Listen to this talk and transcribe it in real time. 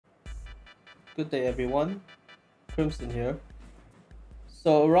Good day, everyone. Crimson here.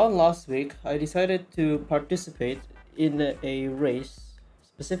 So, around last week, I decided to participate in a race,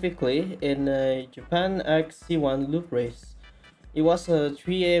 specifically in a Japan X C1 loop race. It was 3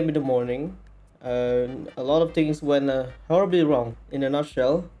 a.m. in the morning, and a lot of things went horribly wrong. In a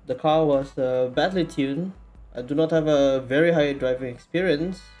nutshell, the car was badly tuned. I do not have a very high driving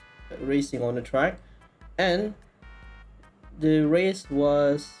experience racing on the track, and the race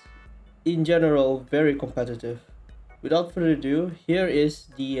was in general very competitive. Without further ado, here is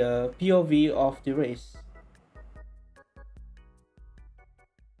the POV of the race.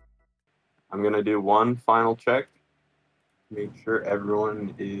 I'm gonna do one final check. Make sure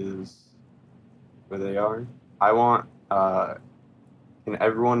everyone is where they are. I want can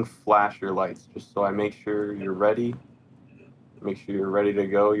everyone flash your lights just so I make sure you're ready. Make sure you're ready to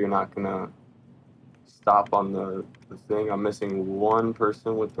go. You're not gonna stop on the thing. I'm missing one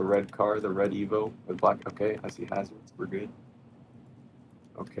person with the red car, the red Evo with black. Okay, I see hazards. We're good.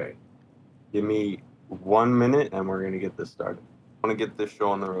 Okay. Give me 1 minute and we're gonna get this started. I want to get this show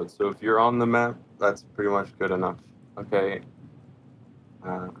on the road. So if you're on the map, that's pretty much good enough. Okay.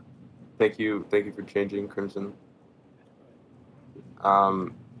 Uh, thank you for changing Crimson.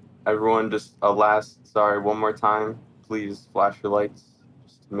 Um, everyone, just sorry, one more time. Please flash your lights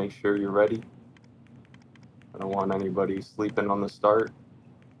just to make sure you're ready. I don't want anybody sleeping on the start.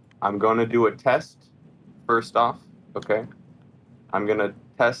 I'm going to do a test first off. Okay. I'm going to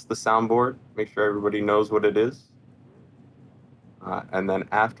test the soundboard, make sure everybody knows what it is. And then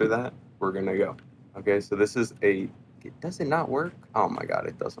after that, we're going to go. Okay. So this is does it not work? Oh my God,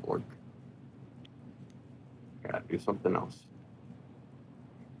 it doesn't work. I gotta do something else.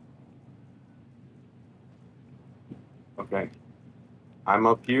 Okay. I'm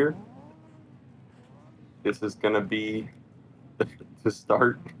up here. This is gonna be to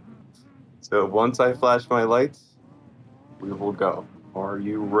start. So once I flash my lights, we will go. Are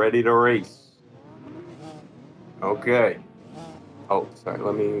you ready to race? Okay. Oh, sorry.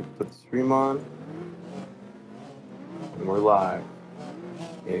 Let me put the stream on. And we're live.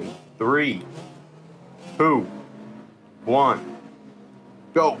 In 3, 2, 1,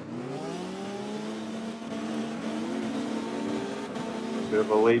 go. Bit of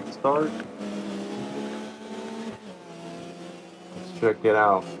a late start. Let's check it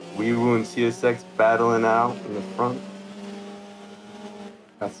out. Weewu and CSX battling out in the front.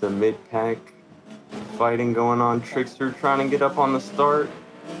 Got some mid-pack fighting going on. Trickster trying to get up on the start.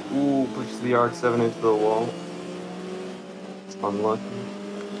 Ooh, pushes the RX-7 into the wall. It's unlucky.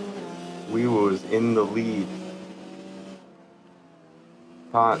 Weewu is in the lead.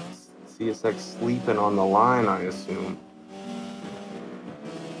 Caught CSX sleeping on the line, I assume.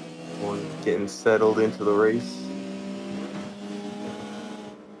 One getting settled into the race.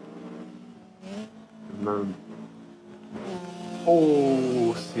 Remember.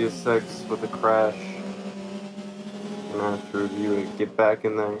 Oh, CSX with a crash. Gonna have to review it. Get back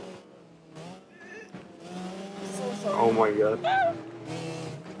in there. Oh my god.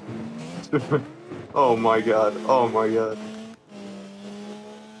 Oh my god. Oh my god.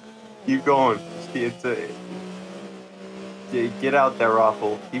 Keep going. Get out there,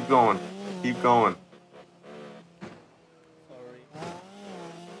 Raffle. Keep going. Keep going. Sorry.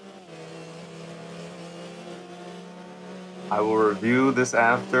 I will review this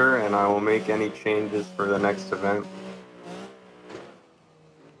after and I will make any changes for the next event.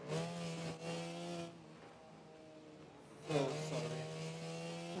 So sorry.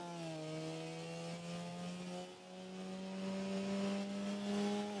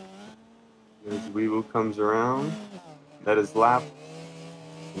 As Weewu comes around, that is lap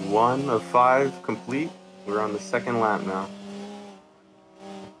 1 of 5 complete. We're on the second lap now.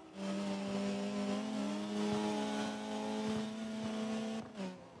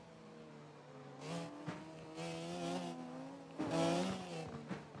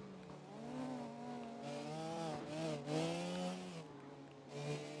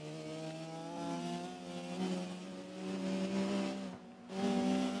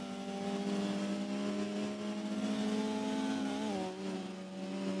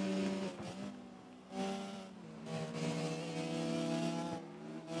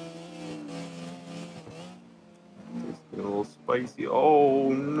 It's getting a little spicy. Oh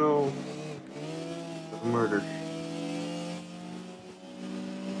no. Murder.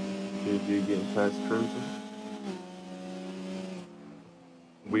 JJ getting past Crimson.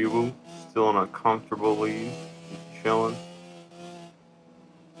 Weewu still in a comfortable lead. Chilling.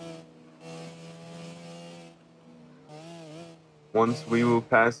 Once Weewu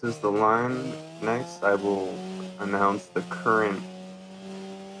passes the line next, I will announce the current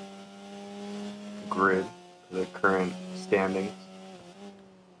grid, the current standings.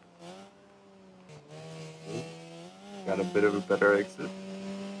 Got a bit of a better exit.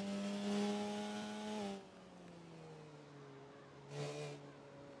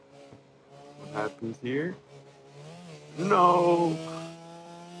 What happens here? No!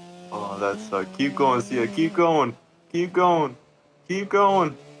 Oh, that sucked. Keep going, Sia. Keep going. Keep going. Keep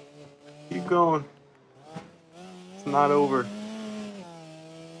going. Keep going. It's not over.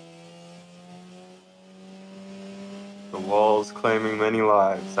 The wall's claiming many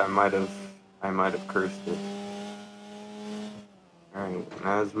lives. I might have cursed it. Alright, and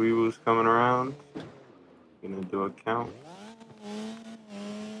as we was coming around, gonna do a count.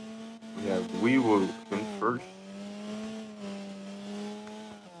 We have Wee-Woo in first.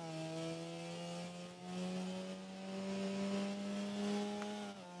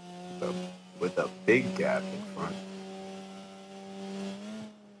 With a big gap in front.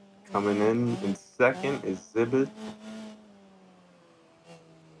 Coming in second is Zibbit.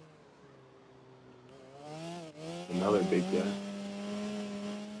 Another big gap.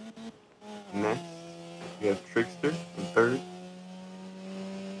 Next, we have Trickster in third.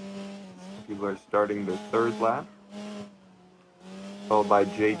 People are starting their third lap. Followed by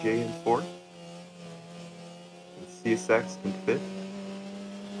JJ in fourth. And CSX in fifth.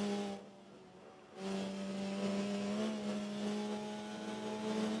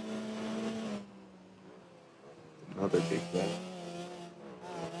 Another big gap.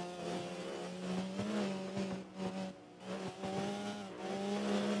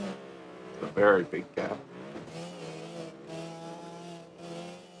 A very big gap.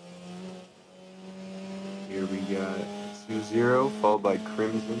 Here we got 2-0, followed by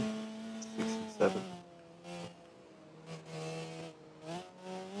Crimson, 6 and 7.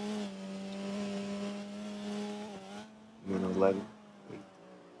 And then 11.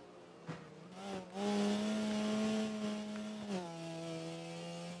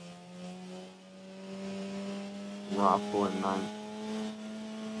 Raffle at 9.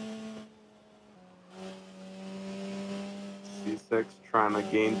 C6 trying to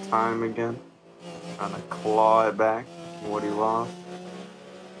gain time again. Trying to claw it back from what he lost.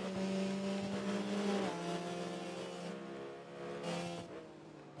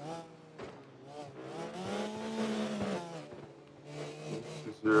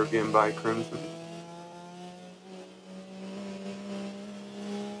 Zero getting by Crimson.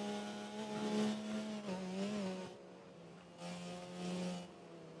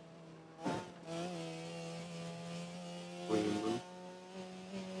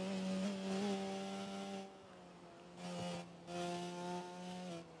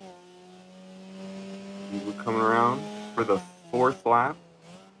 We're coming around for the fourth lap.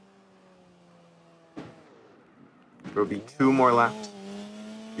 There'll be 2 more laps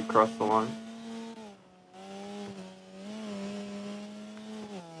to cross the line.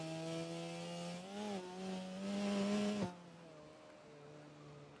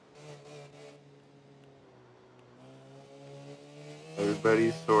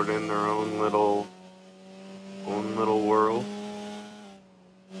 Everybody's sort of in their own little world.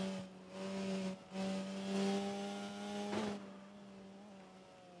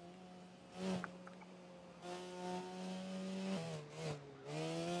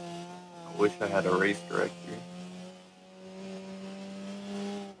 I wish I had a race director.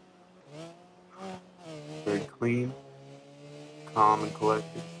 Very clean, calm, and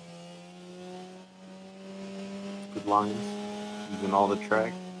collected. Good lines, using all the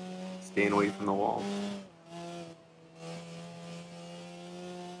track, staying away from the walls.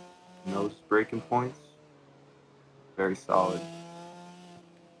 No breaking points. Very solid.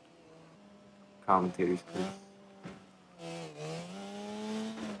 Commentators curse.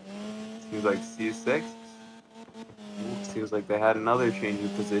 Seems like C6. Seems like they had another change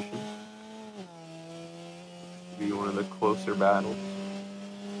of position. Be one of the closer battles.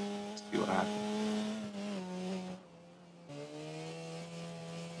 Let's see what happens.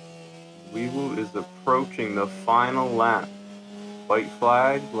 Wee-Woo is approaching the final lap. White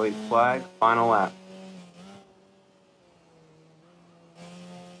flag, final lap.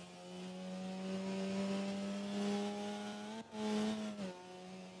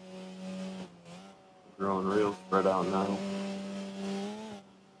 Growing real spread out now.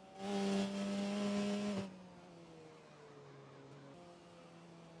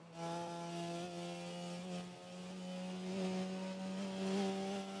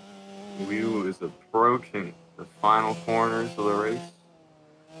 Wee-Woo is approaching the final corners of the race.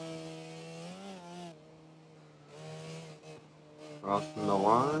 Crossing the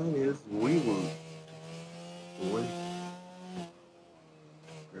line is Wee-Woo.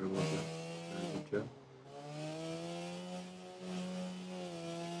 Very well done. Very good job.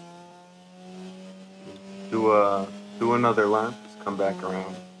 do another lap. Just come back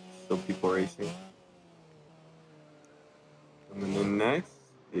around. Still people racing. Coming in next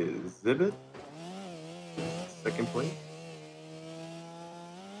is Zibit, second place.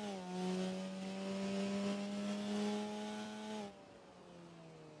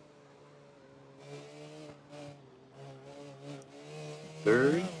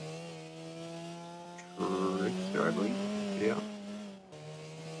 Third, Trickster, I believe. Yeah.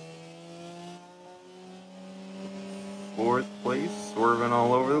 Fourth place, swerving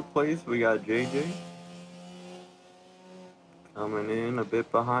all over the place, we got JJ. Coming in a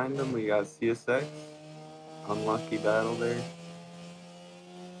bit behind him, we got CSX. Unlucky battle there.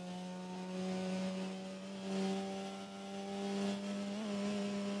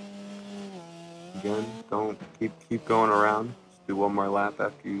 Again, don't keep going around. Just do one more lap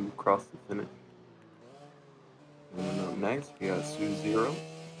after you cross the finish. And up next, we got Sue-Zero.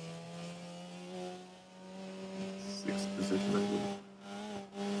 Sixth position, I believe.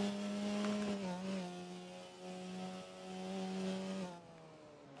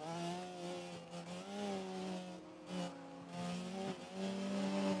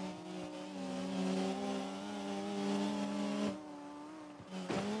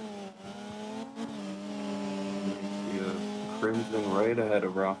 Crimson right ahead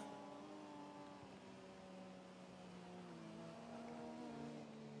of Roth.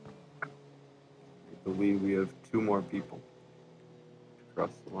 I believe we have two more people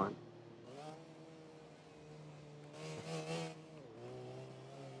across the line.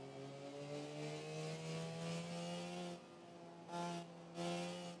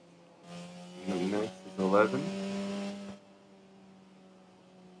 And next is 11.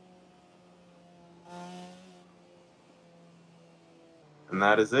 And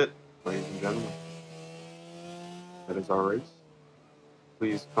that is it, ladies and gentlemen. That is our race.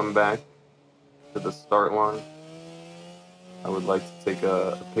 Please come back to the start line. I would like to take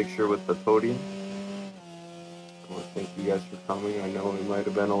a picture with the podium. I want to thank you guys for coming. I know it might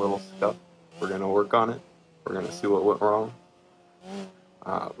have been a little scuff. We're going to work on it. We're going to see what went wrong.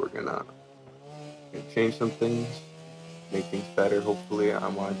 We're going to change some things, make things better. Hopefully, I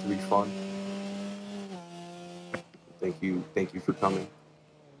want it to be fun. Thank you for coming.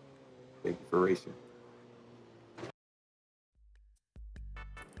 Thank you for racing.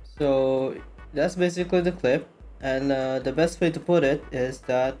 So that's basically the clip, and the best way to put it is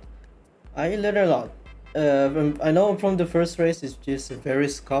that I learned a lot. I know from the first race it's just a very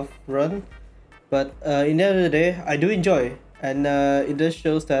scuff run, but in the end of the day I do enjoy, and it just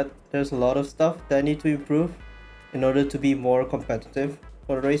shows that there's a lot of stuff that I need to improve in order to be more competitive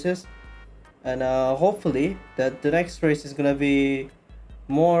for the races, and hopefully that the next race is gonna be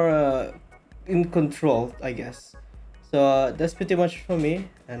more in control, I guess. So that's pretty much for me,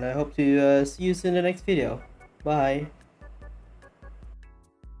 and I hope to see you soon in the next video. Bye.